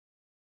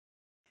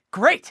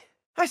Great!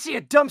 I see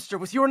a dumpster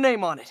with your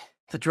name on it.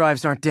 The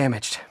drives aren't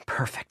damaged.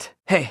 Perfect.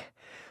 Hey,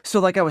 so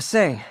like I was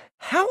saying,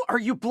 how are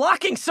you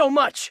blocking so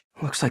much?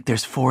 Looks like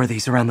there's 4 of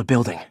these around the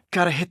building.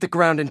 Gotta hit the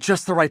ground in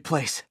just the right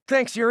place.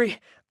 Thanks, Yuri.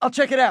 I'll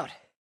check it out.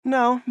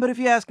 No, but if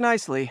you ask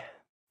nicely.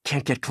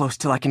 Can't get close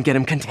till I can get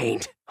him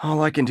contained.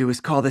 All I can do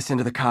is call this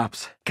into the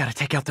cops. Gotta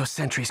take out those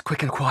sentries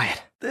quick and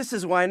quiet. This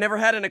is why I never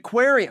had an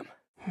aquarium.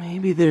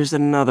 Maybe there's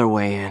another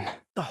way in.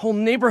 The whole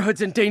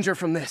neighborhood's in danger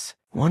from this.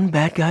 One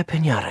bad guy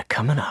piñata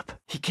coming up.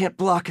 He can't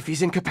block if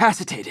he's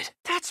incapacitated.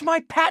 That's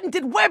my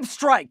patented web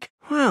strike!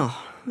 Well,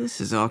 this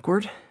is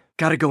awkward.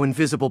 Gotta go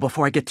invisible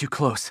before I get too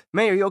close.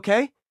 May, are you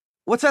okay?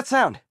 What's that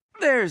sound?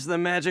 There's the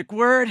magic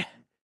word.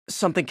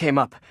 Something came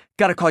up.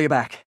 Gotta call you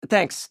back.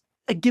 Thanks.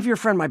 Give your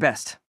friend my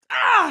best.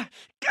 Ah!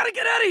 Gotta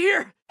get out of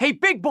here! Hey,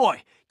 big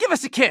boy, give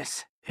us a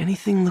kiss!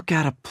 Anything look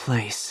out of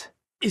place?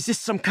 Is this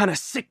some kind of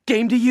sick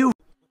game to you?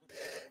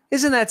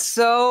 Isn't that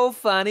so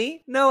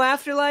funny? No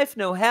afterlife,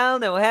 no hell,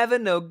 no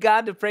heaven, no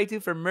God to pray to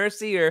for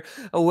mercy or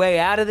a way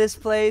out of this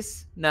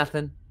place.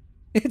 Nothing.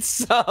 It's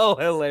so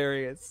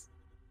hilarious.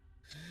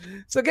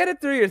 So get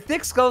it through your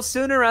thick skull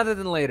sooner rather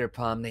than later,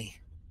 Pomni.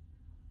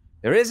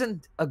 There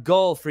isn't a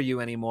goal for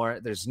you anymore.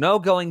 There's no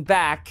going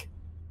back.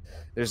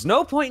 There's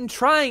no point in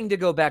trying to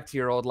go back to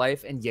your old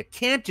life, and you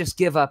can't just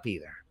give up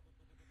either.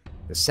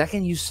 The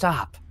second you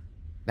stop,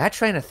 that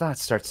train of thought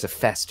starts to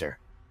fester.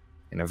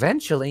 And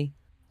eventually,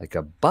 like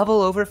a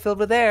bubble overfilled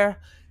with air,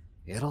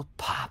 it'll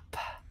pop.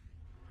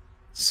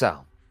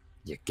 So,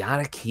 you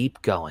gotta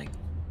keep going.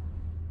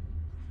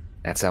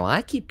 That's how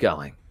I keep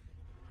going.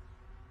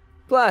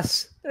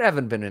 Plus, there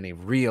haven't been any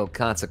real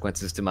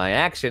consequences to my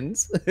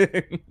actions.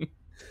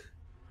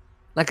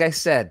 Like I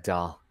said,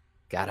 doll,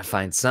 gotta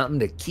find something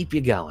to keep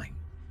you going.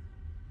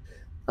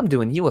 I'm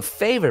doing you a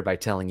favor by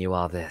telling you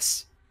all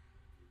this.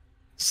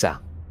 So,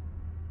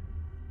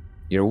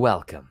 you're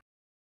welcome.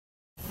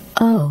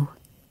 Oh,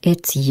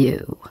 it's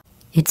you.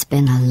 It's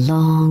been a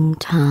long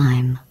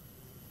time.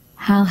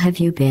 How have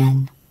you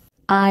been?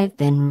 I've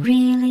been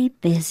really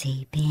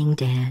busy being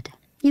dead.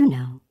 You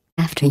know,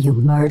 after you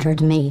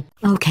murdered me.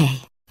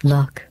 Okay,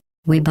 look,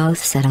 we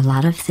both said a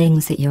lot of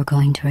things that you're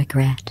going to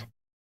regret.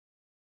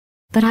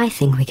 But I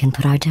think we can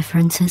put our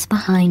differences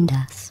behind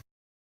us.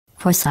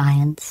 For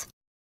science.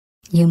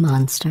 You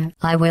monster.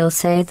 I will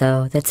say,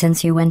 though, that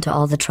since you went to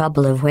all the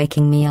trouble of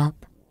waking me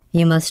up,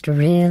 you must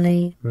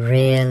really,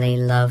 really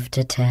love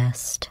to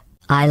test.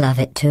 I love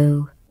it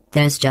too.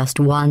 There's just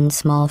one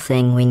small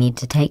thing we need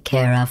to take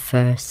care of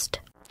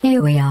first.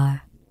 Here we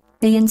are.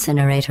 The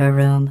incinerator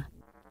room.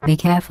 Be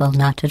careful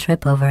not to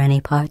trip over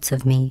any parts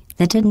of me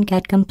that didn't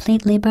get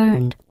completely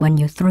burned when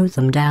you threw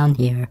them down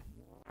here.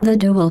 The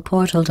dual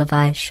portal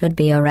device should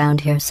be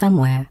around here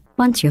somewhere.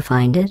 Once you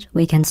find it,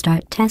 we can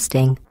start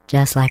testing,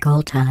 just like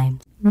old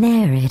times.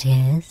 There it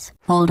is.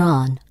 Hold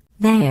on.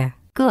 There.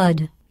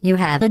 Good. You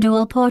have the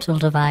dual portal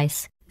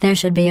device. There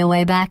should be a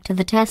way back to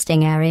the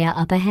testing area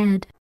up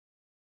ahead.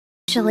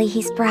 Usually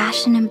he's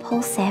brash and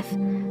impulsive,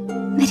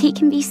 but he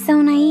can be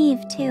so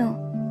naive, too.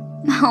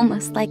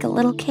 Almost like a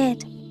little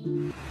kid.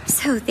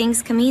 So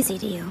things come easy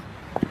to you.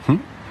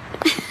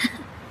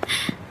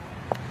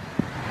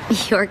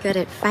 You're good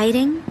at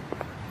fighting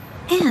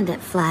and at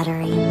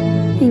flattery.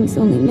 Things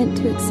only meant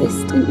to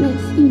exist in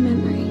myth and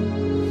memory.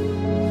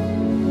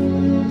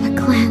 A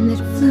clan that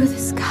flew the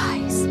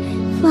skies,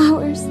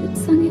 flowers that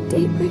sung at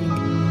daybreak.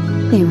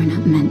 They were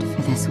not meant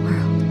for this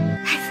world.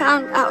 I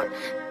found out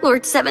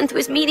Lord Seventh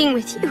was meeting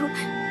with you,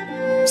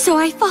 so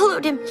I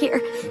followed him here.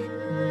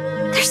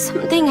 There's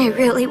something I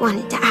really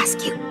wanted to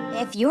ask you.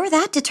 If you're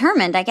that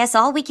determined, I guess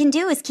all we can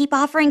do is keep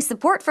offering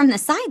support from the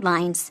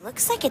sidelines.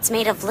 Looks like it's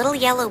made of little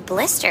yellow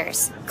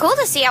blisters. Cool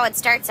to see how it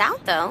starts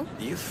out, though.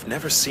 You've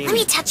never seen... Let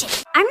me touch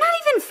it. I'm not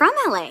even from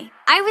LA.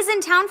 I was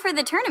in town for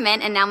the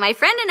tournament, and now my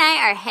friend and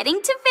I are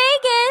heading to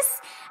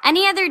Vegas.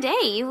 Any other day,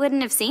 you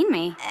wouldn't have seen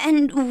me.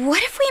 And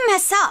what if we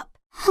mess up?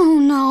 Oh,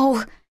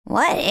 no.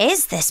 What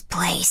is this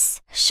place?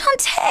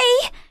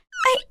 Shantae!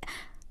 I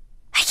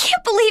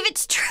can't believe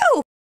it's true.